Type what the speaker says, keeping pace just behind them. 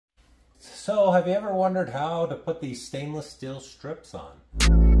So have you ever wondered how to put these stainless steel strips on?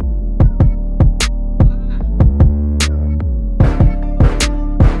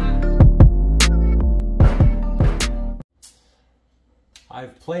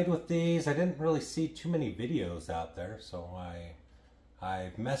 I've played with these. I didn't really see too many videos out there, so I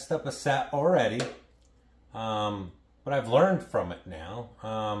messed up a set already, but I've learned from it now.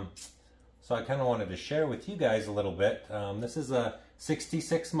 So I kind of wanted to share with you guys a little bit. This is a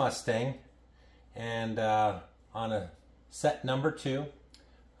 66 Mustang, and on a set number 2.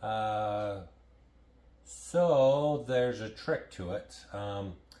 So there's a trick to it.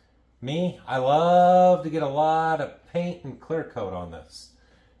 I love to get a lot of paint and clear coat on this.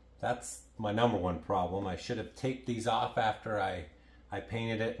 That's my number one problem. I should have taped these off after I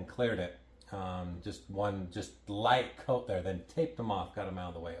painted it and cleared it. Just light coat there, then taped them off, got them out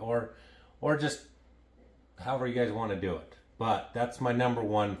of the way. Or just however you guys want to do it. But that's my number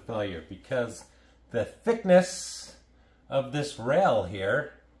one failure, because the thickness of this rail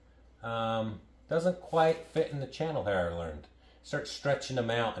here doesn't quite fit in the channel here, I learned. Start stretching them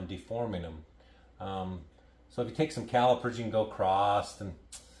out and deforming them. So if you take some calipers, you can go across and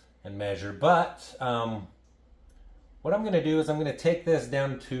measure. But what I'm going to do is I'm going to take this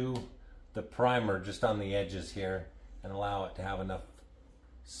down to the primer just on the edges here and allow it to have enough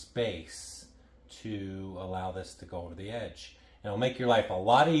space to allow this to go over the edge. And it'll make your life a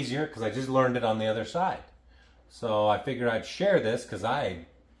lot easier, because I just learned it on the other side. So I figured I'd share this, because I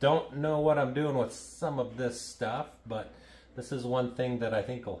don't know what I'm doing with some of this stuff, but this is one thing that I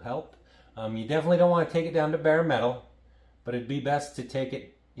think will help. You definitely don't want to take it down to bare metal, but it'd be best to take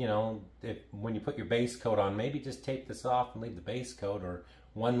it, you know, when you put your base coat on, maybe just take this off and leave the base coat, or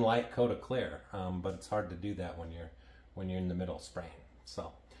one light coat of clear. But it's hard to do that when you're in the middle spraying.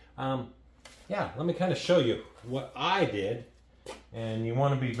 So yeah, let me kind of show you what I did. And you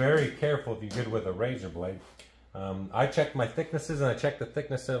want to be very careful if you're good with a razor blade. I checked my thicknesses, and I checked the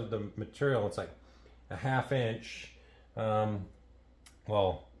thickness of the material. It's like a 1/2 inch.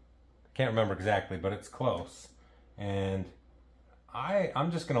 Well, I can't remember exactly, but it's close. And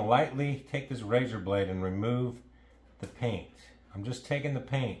I'm just going to lightly take this razor blade and remove the paint. I'm just taking the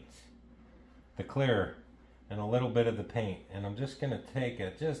paint, the clear, and a little bit of the paint, and I'm just going to take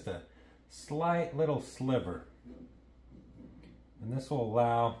just a slight little sliver. And this will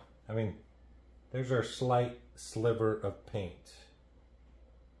allow, I mean, there's our slight sliver of paint.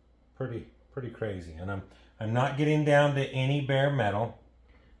 Pretty crazy. And I'm not getting down to any bare metal.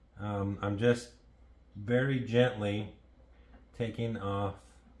 I'm just very gently taking off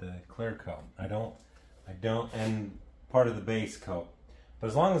the clear coat. I don't, and part of the base coat. But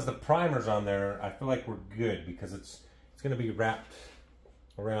as long as the primer's on there, I feel like we're good, because it's going to be wrapped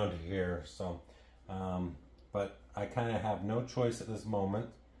around here. So, but I kind of have no choice at this moment.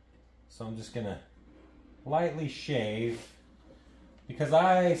 So I'm just going to lightly shave, because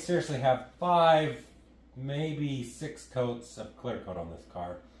I seriously have 5, maybe 6 coats of clear coat on this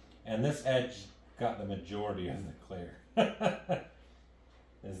car. And this edge got the majority of the clear.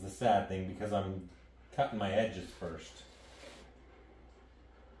 Is the sad thing, because I'm cutting my edges first.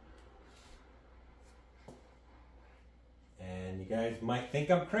 And you guys might think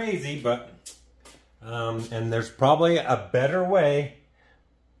I'm crazy, but and there's probably a better way,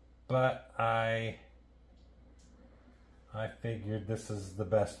 but I figured this is the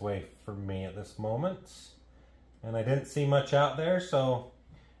best way for me at this moment. And I didn't see much out there, so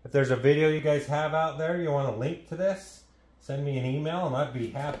if there's a video you guys have out there, you want to link to this, send me an email and I'd be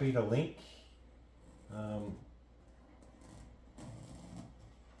happy to link.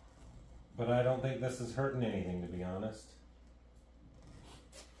 But I don't think this is hurting anything, to be honest.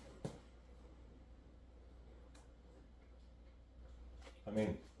 I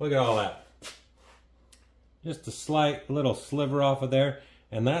mean, look at all that. Just a slight little sliver off of there,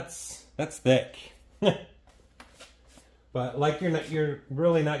 and that's thick. But like you're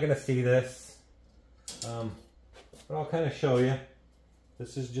really not going to see this. But I'll kind of show you.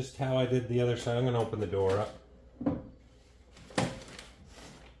 This is just how I did the other side. I'm going to open the door up.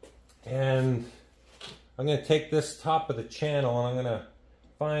 And I'm going to take this top of the channel, and I'm going to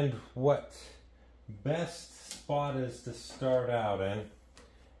find what best spot is to start out in.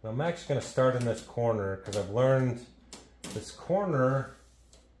 And I'm actually going to start in this corner, because I've learned this corner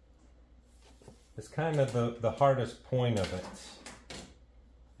is kind of the hardest point of it.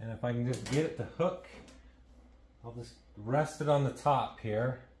 And if I can just get it to hook, I'll just rest it on the top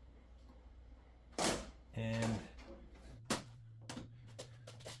here. And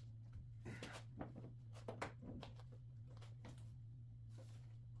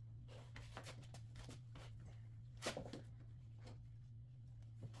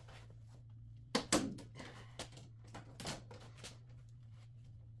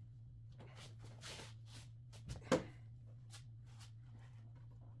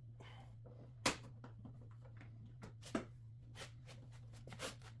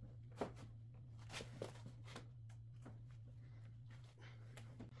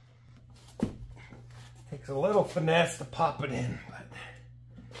a little finesse to pop it in, but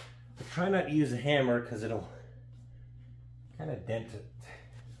I try not to use a hammer because it'll kind of dent it.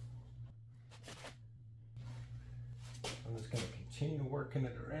 I'm just going to continue working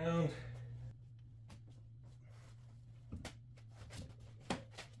it around.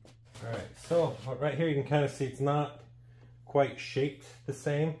 All right, so right here you can kind of see it's not quite shaped the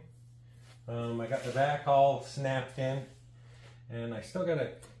same. I got the back all snapped in, and I still got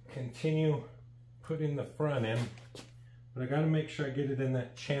to continue putting the front in, but I got to make sure I get it in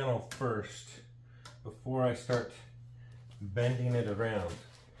that channel first before I start bending it around.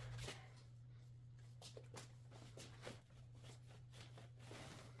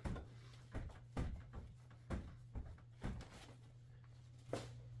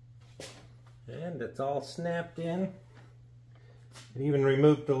 And it's all snapped in. It even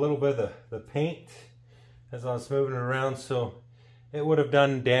removed a little bit of the paint as I was moving it around, so it would have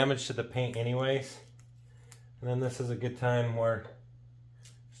done damage to the paint anyways. And then this is a good time where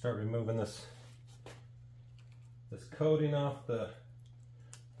start removing this coating off the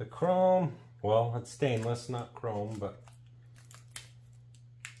chrome. Well, it's stainless, not chrome, but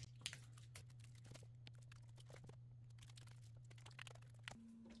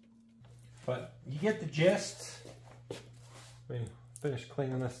you get the gist. We finished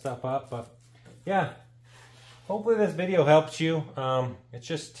cleaning this stuff up, but yeah, hopefully this video helps you. It's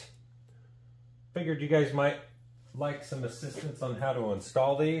just figured you guys might like some assistance on how to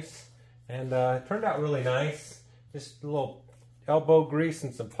install these, and it turned out really nice. Just a little elbow grease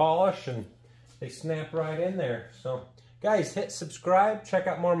and some polish, and they snap right in there. So guys, hit subscribe, check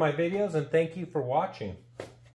out more of my videos, and thank you for watching.